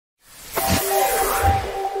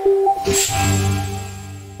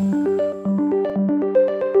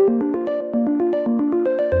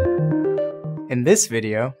In this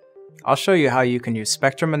video, I'll show you how you can use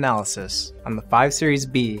spectrum analysis on the 5 Series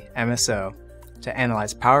B MSO to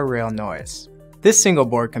analyze power rail noise. This single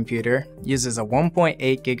board computer uses a 1.8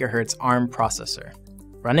 GHz ARM processor,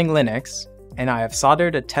 running Linux, and I have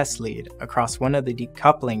soldered a test lead across one of the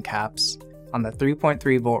decoupling caps on the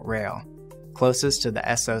 3.3 volt rail, closest to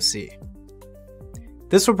the SoC.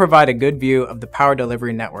 This will provide a good view of the power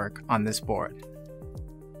delivery network on this board.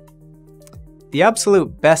 The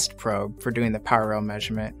absolute best probe for doing the power rail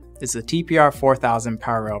measurement is the TPR4000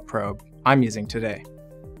 power rail probe I'm using today.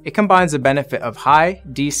 It combines the benefit of high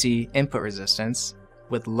DC input resistance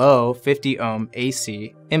with low 50 ohm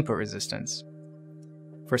AC input resistance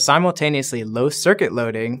for simultaneously low circuit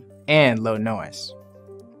loading and low noise.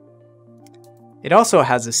 It also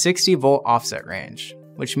has a 60 volt offset range,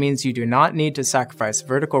 which means you do not need to sacrifice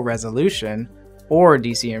vertical resolution or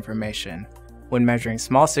DC information when measuring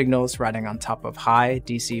small signals riding on top of high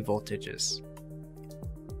DC voltages.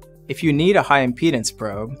 If you need a high impedance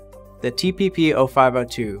probe, the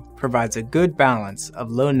TPP0502 provides a good balance of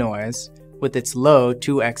low noise with its low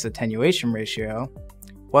 2x attenuation ratio,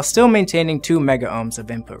 while still maintaining 2 megaohms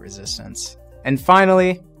of input resistance. And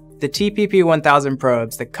finally, the TPP1000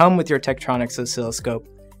 probes that come with your Tektronix oscilloscope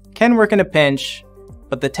can work in a pinch,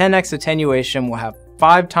 but the 10x attenuation will have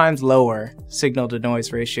 5 times lower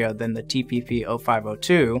signal-to-noise ratio than the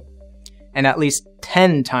TPP0502, and at least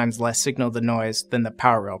 10 times less signal-to-noise than the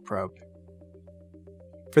power rail probe.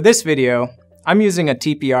 For this video, I'm using a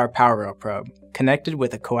TPR power rail probe connected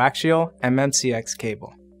with a coaxial MMCX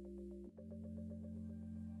cable.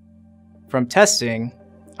 From testing,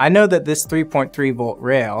 I know that this 3.3 volt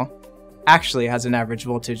rail actually has an average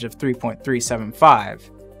voltage of 3.375,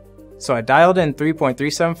 so I dialed in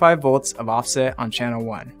 3.375 volts of offset on channel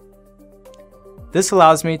 1. This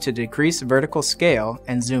allows me to decrease vertical scale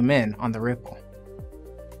and zoom in on the ripple.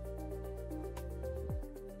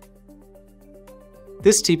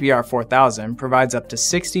 This TPR4000 provides up to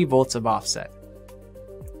 60 volts of offset.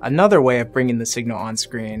 Another way of bringing the signal on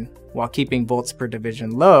screen while keeping volts per division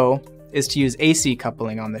low is to use AC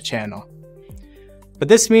coupling on the channel. But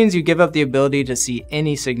this means you give up the ability to see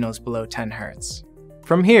any signals below 10 Hz.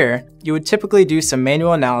 From here, you would typically do some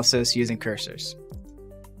manual analysis using cursors.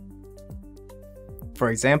 For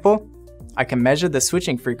example, I can measure the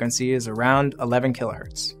switching frequency is around 11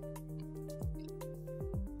 kHz.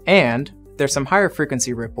 And there's some higher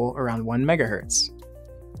frequency ripple around 1 MHz.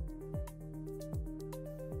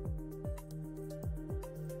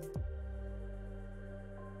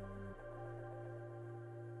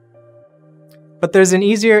 But there's an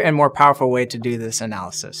easier and more powerful way to do this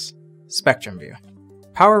analysis: spectrum view.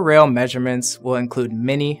 Power rail measurements will include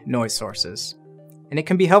many noise sources, and it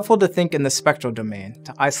can be helpful to think in the spectral domain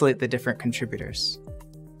to isolate the different contributors.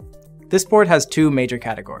 This board has 2 major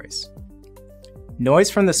categories: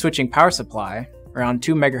 noise from the switching power supply, around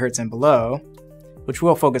 2 MHz and below, which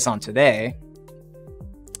we'll focus on today,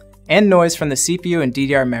 and noise from the CPU and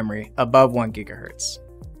DDR memory above 1 GHz.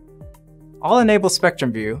 I'll enable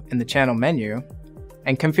spectrum view in the channel menu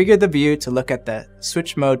and configure the view to look at the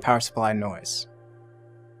switch mode power supply noise.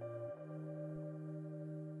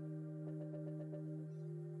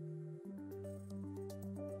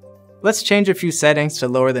 Let's change a few settings to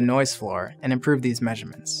lower the noise floor and improve these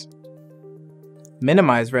measurements.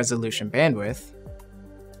 Minimize resolution bandwidth,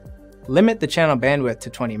 limit the channel bandwidth to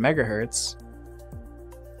 20 MHz,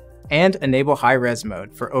 and enable high-res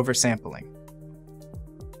mode for oversampling.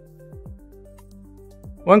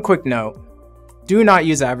 One quick note: do not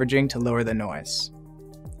use averaging to lower the noise.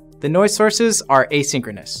 The noise sources are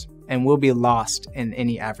asynchronous and will be lost in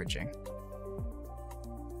any averaging.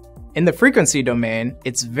 In the frequency domain,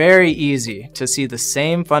 it's very easy to see the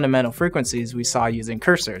same fundamental frequencies we saw using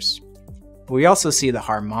cursors. We also see the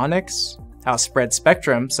harmonics, how spread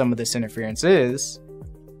spectrum some of this interference is,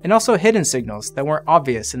 and also hidden signals that weren't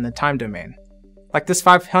obvious in the time domain, like this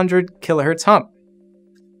 500 kHz hump.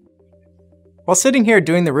 While sitting here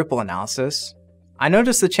doing the ripple analysis, I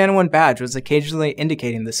noticed the channel 1 badge was occasionally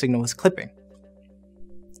indicating the signal was clipping.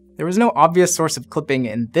 There was no obvious source of clipping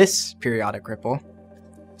in this periodic ripple,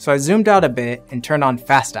 so I zoomed out a bit and turned on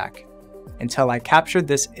FastAC until I captured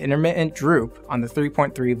this intermittent droop on the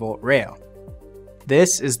 3.3 volt rail.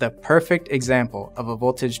 This is the perfect example of a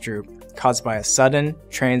voltage droop caused by a sudden,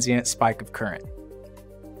 transient spike of current.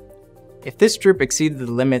 If this droop exceeded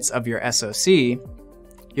the limits of your SoC,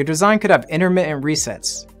 your design could have intermittent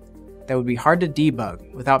resets that would be hard to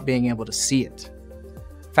debug without being able to see it.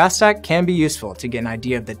 FastAC can be useful to get an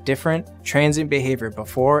idea of the different transient behavior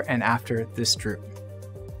before and after this droop.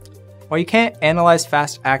 While you can't analyze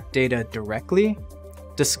FastAC data directly,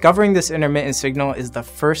 Discovering this intermittent signal is the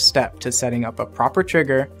first step to setting up a proper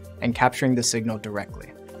trigger and capturing the signal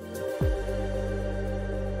directly.